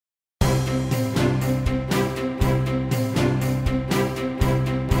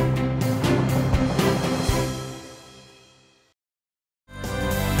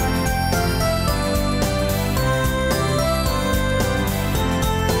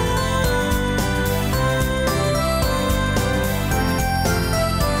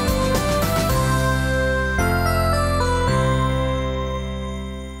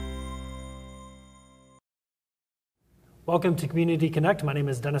Welcome to Community Connect. My name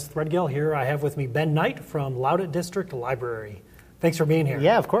is Dennis Threadgill. Here I have with me Ben Knight from Loutit District Library. Thanks for being here.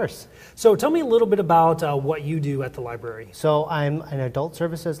 Yeah, of course. So tell me a little bit about what you do at the library. So I'm an adult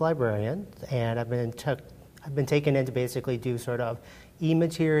services librarian, and I've been taken in to basically do sort of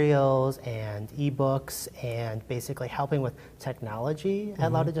e-materials and e-books and basically helping with technology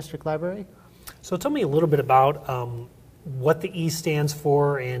at Loutit District Library. So tell me a little bit about what the E stands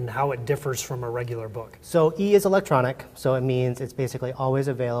for and how it differs from a regular book. So E is electronic, so it means it's basically always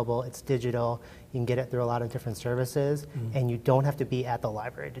available, it's digital, you can get it through a lot of different services, and you don't have to be at the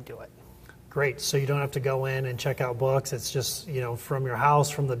library to do it. Great, so you don't have to go in and check out books, it's just, from your house,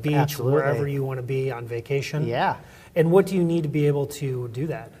 from the beach, Absolutely. Wherever you want to be on vacation. Yeah. And what do you need to be able to do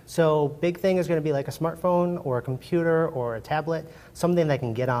that? So big thing is going to be like a smartphone or a computer or a tablet, something that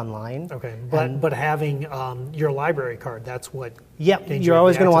can get online. Okay, but having your library card, that's what... Yep, you're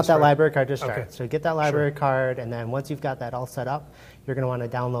always going to want that right? library card to start. Okay. So get that library card, and then once you've got that all set up, you're going to want to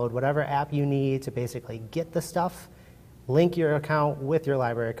download whatever app you need to basically get the stuff, link your account with your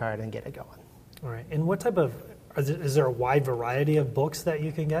library card, and get it going. All right, and what type of... Is there a wide variety of books that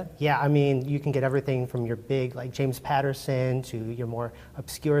you can get? Yeah, I mean, you can get everything from your big, like James Patterson, to your more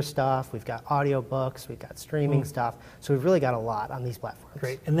obscure stuff. We've got audiobooks, we've got streaming stuff. So we've really got a lot on these platforms.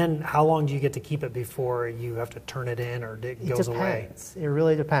 Great. And then how long do you get to keep it before you have to turn it in or it goes away? It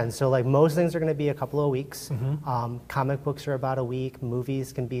really depends. So like most things are going to be a couple of weeks. Comic books are about a week.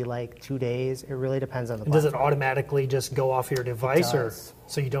 Movies can be like 2 days. It really depends on the platform. Does it automatically just go off your device? Or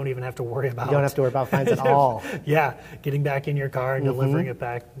so you don't even have to worry about... You don't have to worry about fines at all. Yeah, getting back in your car and delivering it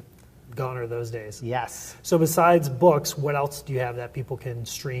back. Gone are those days. Yes. So besides books, what else do you have that people can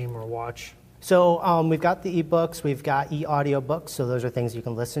stream or watch? So we've got the ebooks, we've got e-audiobooks, so those are things you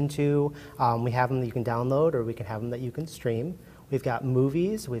can listen to. We have them that you can download, or we can have them that you can stream. We've got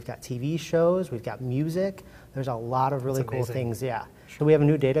movies, we've got TV shows, we've got music. There's a lot of really cool things, yeah. So we have a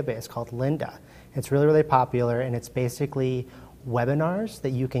new database called Linda. It's really, really popular, and it's basically webinars that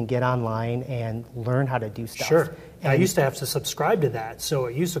you can get online and learn how to do stuff. Sure. And I used to have to subscribe to that, so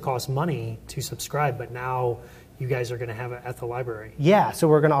it used to cost money to subscribe, but now you guys are going to have it at the library. Yeah, so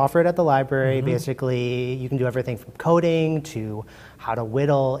we're going to offer it at the library. Basically, you can do everything from coding to how to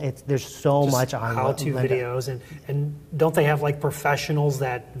whittle. There's so much on how-to videos, and don't they have like professionals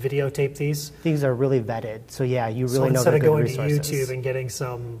that videotape these? These are really vetted, so yeah, you really know instead they're of good going resources. to YouTube and getting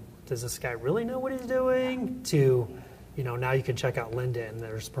some, does this guy really know what he's doing? To, now you can check out Linda, and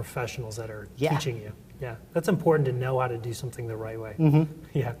there's professionals that are teaching you. Yeah, that's important to know how to do something the right way.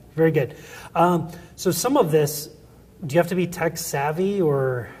 Yeah, very good. So some of this, do you have to be tech savvy,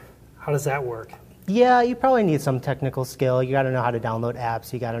 or how does that work? Yeah, you probably need some technical skill. You got to know how to download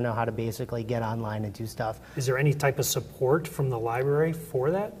apps. You got to know how to basically get online and do stuff. Is there any type of support from the library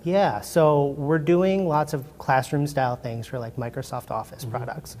for that? Yeah, so we're doing lots of classroom style things for like Microsoft Office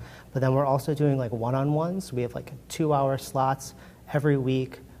products, but then we're also doing like one-on-ones. We have like 2-hour slots every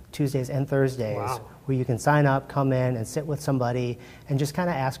week, Tuesdays and Thursdays, where you can sign up, come in, and sit with somebody and just kind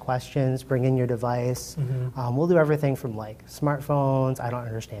of ask questions, bring in your device. We'll do everything from like smartphones, I don't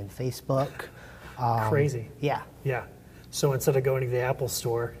understand Facebook. Crazy. Yeah. Yeah. So instead of going to the Apple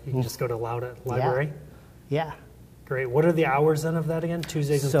store, you can just go to Loutit Library? Yeah. Great. What are the hours then of that again?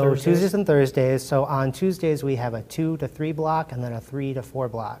 Tuesdays and Thursdays? So Tuesdays and Thursdays. So on Tuesdays we have a 2 to 3 block and then a 3 to 4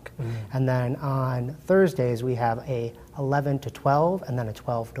 block. And then on Thursdays we have a 11 to 12 and then a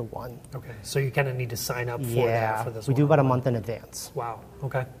 12 to 1. Okay. So you kind of need to sign up for that for this we do about a month in advance. Wow.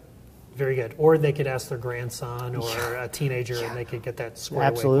 Okay. Very good. Or they could ask their grandson or a teenager and they could get that squared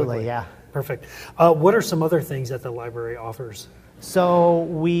away quickly. Absolutely, yeah. Perfect. What are some other things that the library offers? So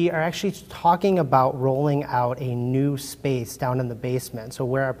we are actually talking about rolling out a new space down in the basement. So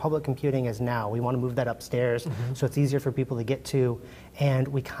where our public computing is now, we want to move that upstairs so it's easier for people to get to. And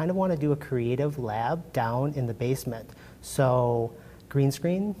we kind of want to do a creative lab down in the basement. So green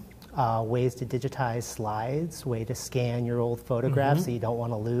screen, ways to digitize slides, way to scan your old photographs that you don't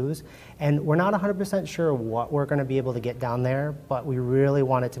want to lose. And we're not 100% sure what we're going to be able to get down there, but we really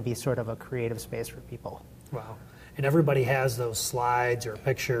want it to be sort of a creative space for people. Wow. And everybody has those slides or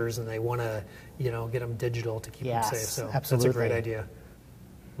pictures, and they want to, get them digital to keep them safe. So absolutely. That's a great idea.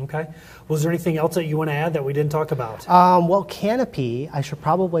 Okay. Well, is there anything else that you want to add that we didn't talk about? Well, Canopy, I should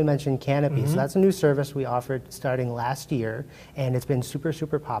probably mention Canopy. So that's a new service we offered starting last year, and it's been super,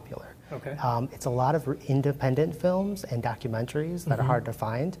 super popular. Okay. It's a lot of independent films and documentaries that are hard to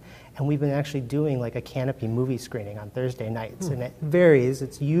find, and we've been actually doing like a Canopy movie screening on Thursday nights, and it varies.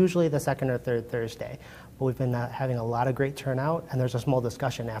 It's usually the second or third Thursday, but we've been having a lot of great turnout, and there's a small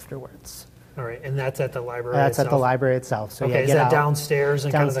discussion afterwards. All right, and that's at the library That's itself? at the library itself. So Okay, yeah, is get that out. downstairs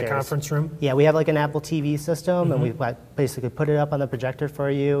in kind of the Downstairs. conference room? Yeah, we have like an Apple TV system, and we've basically put it up on the projector for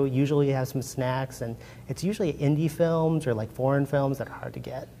you. Usually you have some snacks, and it's usually indie films or like foreign films that are hard to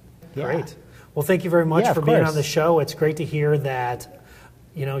get. Yeah. Great. Well, thank you very much Yeah, for of being course. on the show. It's great to hear that,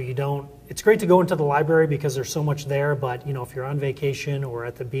 it's great to go into the library because there's so much there, but, if you're on vacation or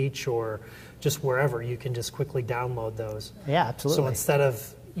at the beach or just wherever, you can just quickly download those. Yeah, absolutely. So instead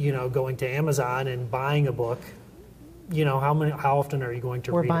of, going to Amazon and buying a book, how often are you going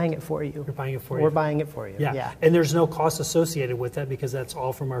to read it? We're buying it for you. We're buying it for you. We're buying it for you. Yeah. And there's no cost associated with that because that's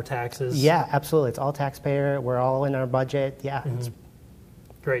all from our taxes. Yeah, absolutely. It's all taxpayer. We're all in our budget. Yeah. It's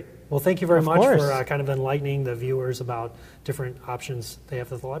Great. Well, thank you very Of much course. for kind of enlightening the viewers about different options they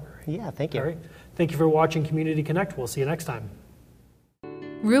have at the library. Yeah, thank you. All right. Thank you for watching Community Connect. We'll see you next time.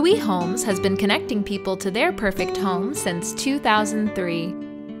 Rui Homes has been connecting people to their perfect home since 2003.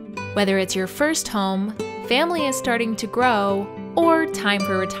 Whether it's your first home, family is starting to grow, or time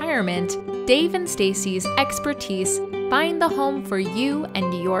for retirement, Dave and Stacy's expertise find the home for you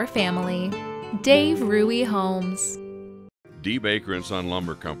and your family. Dave Rui Homes. D. Baker & Son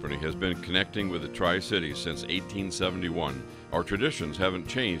Lumber Company has been connecting with the Tri-Cities since 1871. Our traditions haven't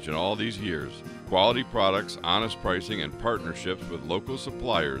changed in all these years. Quality products, honest pricing, and partnerships with local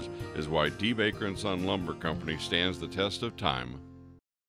suppliers is why D. Baker & Son Lumber Company stands the test of time.